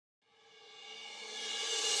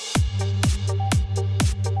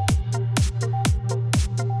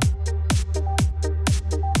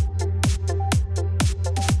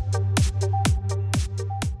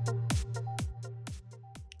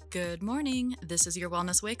morning. This is your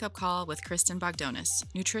Wellness Wake-Up Call with Kristin Bogdonas,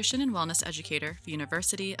 nutrition and wellness educator for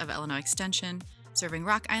University of Illinois Extension, serving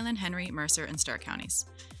Rock Island, Henry, Mercer, and Stark counties.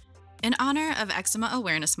 In honor of Eczema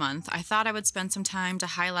Awareness Month, I thought I would spend some time to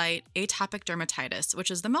highlight atopic dermatitis,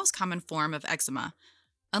 which is the most common form of eczema.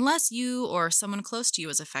 Unless you or someone close to you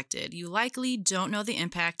is affected, you likely don't know the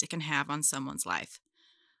impact it can have on someone's life.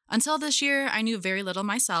 Until this year, I knew very little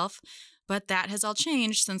myself, but that has all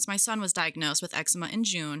changed since my son was diagnosed with eczema in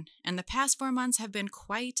June, and the past 4 months have been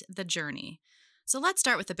quite the journey. So let's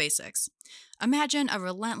start with the basics. Imagine a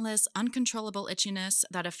relentless, uncontrollable itchiness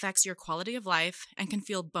that affects your quality of life and can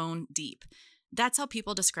feel bone deep. That's how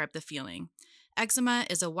people describe the feeling. Eczema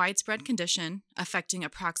is a widespread condition affecting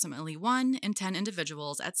approximately 1 in 10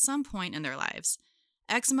 individuals at some point in their lives.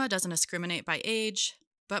 Eczema doesn't discriminate by age,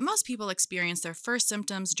 but most people experience their first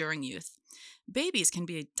symptoms during youth. Babies can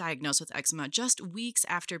be diagnosed with eczema just weeks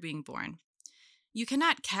after being born. You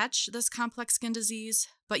cannot catch this complex skin disease,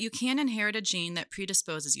 but you can inherit a gene that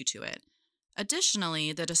predisposes you to it.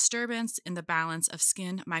 Additionally, the disturbance in the balance of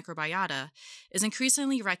skin microbiota is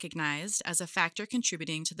increasingly recognized as a factor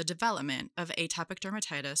contributing to the development of atopic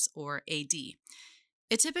dermatitis, or AD.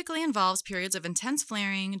 It typically involves periods of intense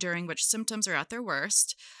flaring during which symptoms are at their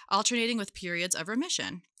worst, alternating with periods of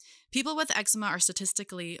remission. People with eczema are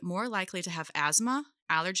statistically more likely to have asthma,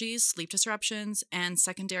 allergies, sleep disruptions, and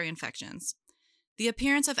secondary infections. The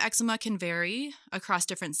appearance of eczema can vary across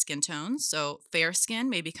different skin tones, so fair skin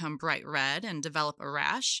may become bright red and develop a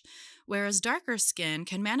rash, whereas darker skin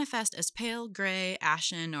can manifest as pale gray,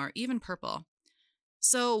 ashen, or even purple.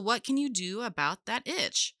 So what can you do about that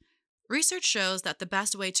itch? Research shows that the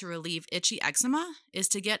best way to relieve itchy eczema is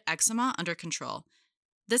to get eczema under control.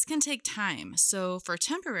 This can take time, so for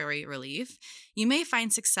temporary relief, you may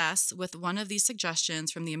find success with one of these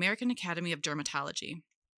suggestions from the American Academy of Dermatology.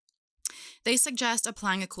 They suggest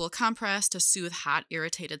applying a cool compress to soothe hot,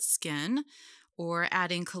 irritated skin, or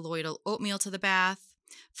adding colloidal oatmeal to the bath,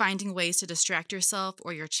 finding ways to distract yourself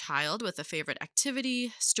or your child with a favorite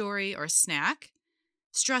activity, story, or snack,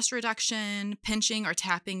 stress reduction, pinching or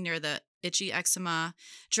tapping near the itchy eczema,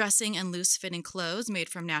 dressing in loose-fitting clothes made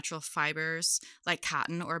from natural fibers like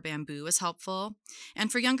cotton or bamboo is helpful.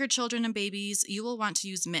 And for younger children and babies, you will want to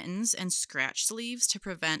use mittens and scratch sleeves to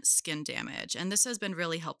prevent skin damage, and this has been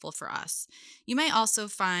really helpful for us. You may also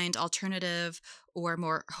find alternative or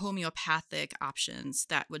more homeopathic options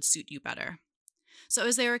that would suit you better. So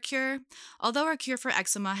is there a cure? Although a cure for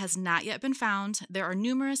eczema has not yet been found, there are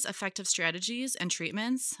numerous effective strategies and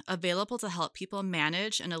treatments available to help people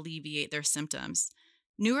manage and alleviate their symptoms.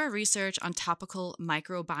 Newer research on topical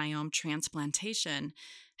microbiome transplantation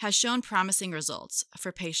has shown promising results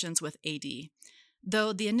for patients with AD.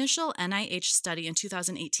 Though the initial NIH study in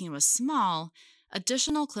 2018 was small,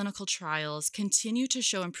 additional clinical trials continue to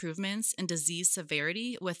show improvements in disease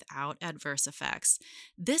severity without adverse effects.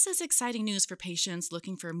 This is exciting news for patients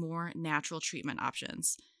looking for more natural treatment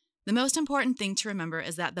options. The most important thing to remember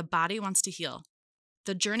is that the body wants to heal.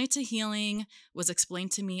 The journey to healing was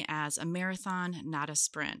explained to me as a marathon, not a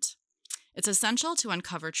sprint. It's essential to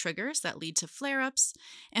uncover triggers that lead to flare-ups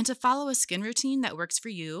and to follow a skin routine that works for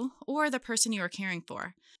you or the person you are caring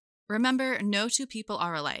for. Remember, no two people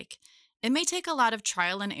are alike. It may take a lot of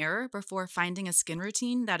trial and error before finding a skin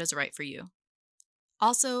routine that is right for you.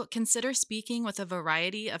 Also, consider speaking with a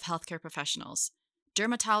variety of healthcare professionals.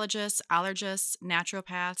 Dermatologists, allergists,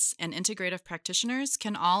 naturopaths, and integrative practitioners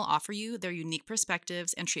can all offer you their unique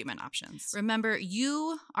perspectives and treatment options. Remember,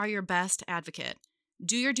 you are your best advocate.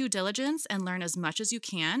 Do your due diligence and learn as much as you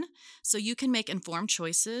can so you can make informed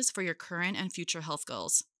choices for your current and future health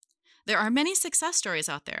goals. There are many success stories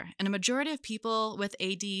out there, and a majority of people with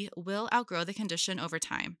AD will outgrow the condition over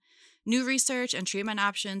time. New research and treatment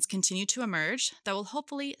options continue to emerge that will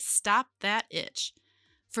hopefully stop that itch.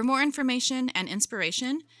 For more information and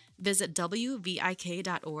inspiration, visit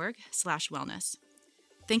wvik.org/wellness.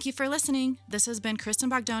 Thank you for listening. This has been Kristin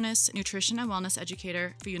Bogdonas, nutrition and wellness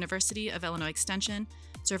educator for University of Illinois Extension,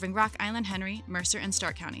 serving Rock Island, Henry, Mercer, and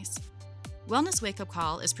Stark counties. Wellness Wake Up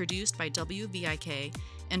Call is produced by WVIK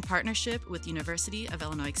in partnership with University of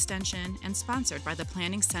Illinois Extension and sponsored by the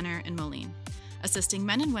Planning Center in Moline, assisting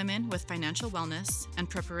men and women with financial wellness and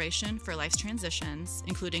preparation for life's transitions,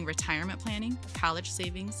 including retirement planning, college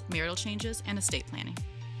savings, marital changes, and estate planning.